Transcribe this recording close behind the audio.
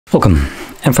Welcome.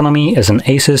 In front of me is an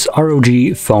ASUS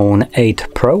ROG Phone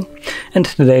 8 Pro, and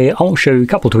today I'll show you a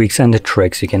couple tweaks and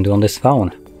tricks you can do on this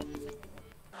phone.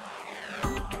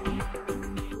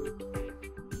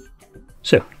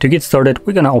 So, to get started,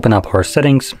 we're gonna open up our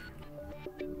settings.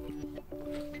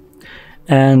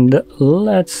 And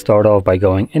let's start off by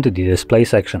going into the display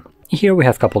section. Here we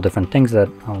have a couple different things that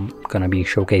I'm gonna be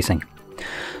showcasing.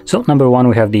 So, number one,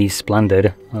 we have the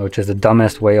Splendid, which is the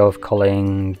dumbest way of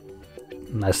calling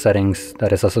settings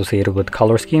that is associated with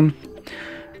color scheme,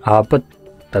 but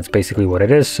that's basically what it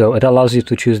is. So it allows you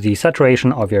to choose the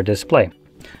saturation of your display,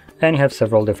 and you have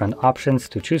several different options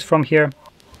to choose from here.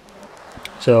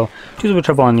 So choose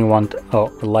whichever one you want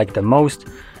or like the most.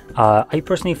 I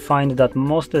personally find that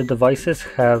most of the devices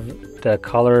have the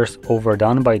colors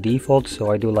overdone by default, so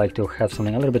I do like to have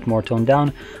something a little bit more toned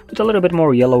down with a little bit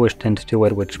more yellowish tint to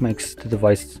it, which makes the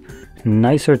device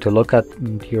nicer to look at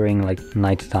during like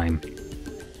nighttime,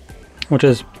 which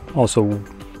is also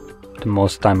the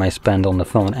most time I spend on the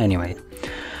phone anyway.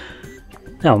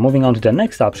 Now, moving on to the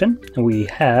next option, we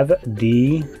have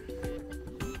the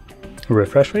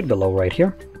refresh rate below right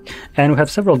here. And we have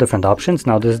several different options.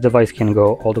 Now, this device can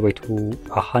go all the way to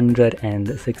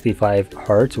 165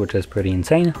 Hz, which is pretty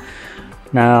insane.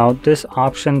 Now, this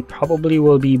option probably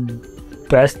will be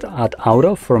best at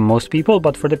auto for most people,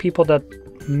 but for the people that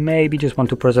maybe just want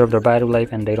to preserve their battery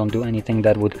life and they don't do anything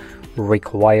that would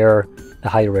require a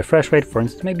high refresh rate, for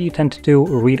instance, maybe you tend to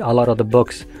read a lot of the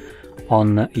books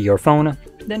on your phone,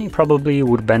 then you probably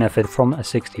would benefit from a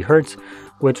 60 Hz,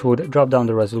 which would drop down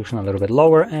the resolution a little bit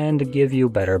lower and give you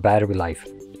better battery life.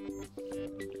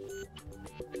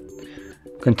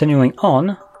 Continuing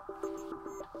on,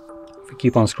 if we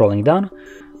keep on scrolling down,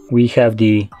 we have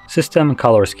the system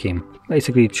color scheme,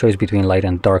 basically choice between light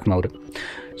and dark mode.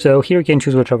 So here you can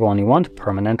choose whichever one you want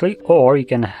permanently, or you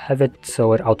can have it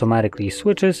so it automatically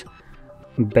switches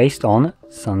based on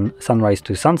sunrise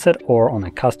to sunset or on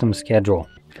a custom schedule.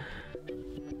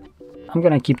 I'm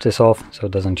gonna keep this off so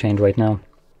it doesn't change right now.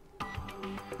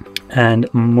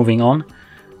 And moving on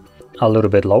a little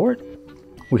bit lower,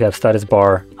 we have status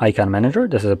bar icon manager.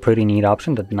 This is a pretty neat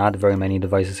option that not very many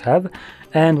devices have,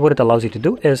 and what it allows you to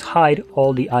do is hide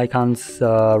all the icons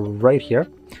right here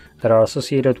that are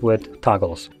associated with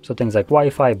toggles. So things like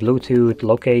Wi-Fi, Bluetooth,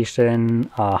 location,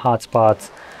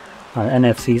 hotspots,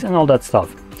 NFCs, and all that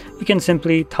stuff. You can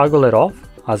simply toggle it off,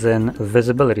 as in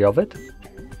visibility of it.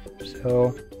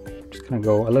 So I'm just gonna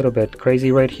go a little bit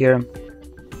crazy right here.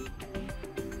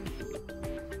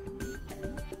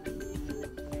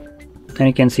 And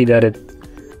you can see that a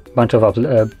bunch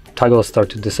of toggles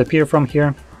start to disappear from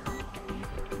here.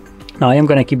 Now I am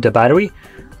gonna keep the battery,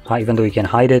 even though you can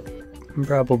hide it.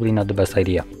 Probably not the best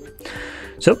idea.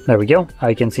 So there we go.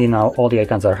 I can see now all the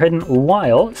icons are hidden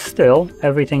while still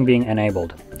everything being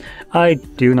enabled. I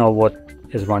do know what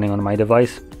is running on my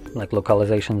device, like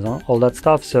localizations and all that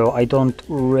stuff, so I don't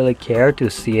really care to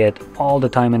see it all the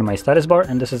time in my status bar,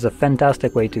 and this is a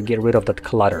fantastic way to get rid of that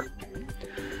clutter.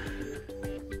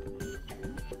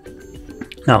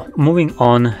 Now, moving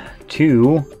on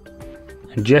to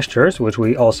gestures, which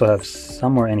we also have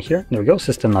somewhere in here. There we go,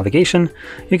 system navigation.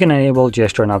 You can enable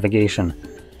gesture navigation,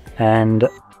 and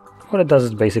what it does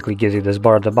is basically gives you this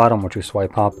bar at the bottom, which you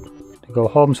swipe up to go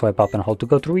home, swipe up and hold to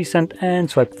go to recent, and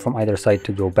swipe from either side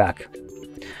to go back.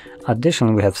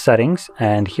 Additionally, we have settings,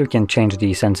 and here you can change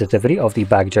the sensitivity of the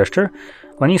back gesture.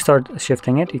 When you start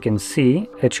shifting it, you can see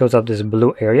it shows up this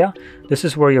blue area. This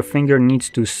is where your finger needs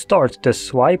to start the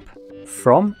swipe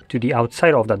from to the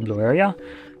outside of that blue area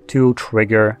to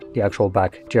trigger the actual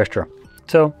back gesture.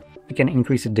 So you can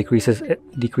increase it, decrease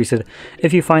it.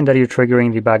 If you find that you're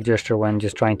triggering the back gesture when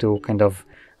just trying to kind of,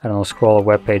 I don't know, scroll a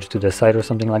web page to the side or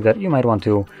something like that, you might want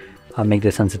to make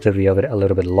the sensitivity of it a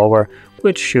little bit lower,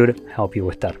 which should help you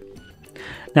with that.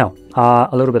 Now,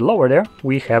 a little bit lower there,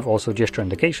 we have also gesture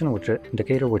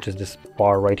indicator, which is this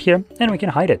bar right here, and we can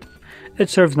hide it. It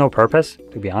serves no purpose,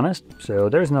 to be honest, so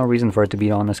there's no reason for it to be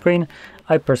on the screen.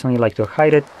 I personally like to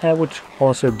hide it, which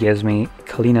also gives me a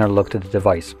cleaner look to the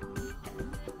device.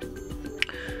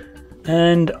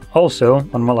 And also,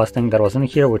 one more last thing that was in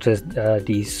here, which is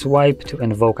the swipe to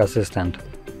invoke assistant.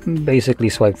 Basically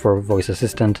swipe for voice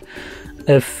assistant.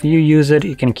 If you use it,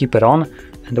 you can keep it on,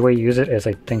 and the way you use it is,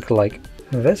 I think, like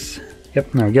this.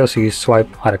 Yep, there we go. So you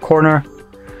swipe at a corner,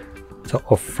 so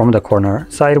from the corner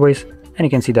sideways, and you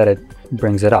can see that it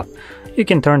brings it up. You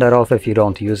can turn that off if you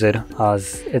don't use it,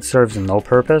 as it serves no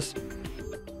purpose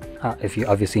if you're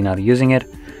obviously not using it,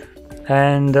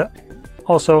 and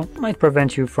also might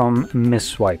prevent you from miss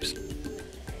swipes.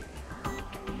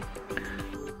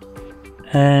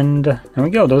 And there we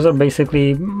go. Those are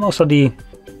basically most of the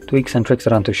tweaks and tricks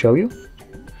around to show you.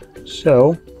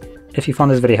 So, if you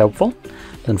found this video helpful,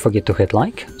 don't forget to hit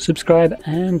like, subscribe,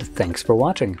 and thanks for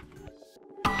watching.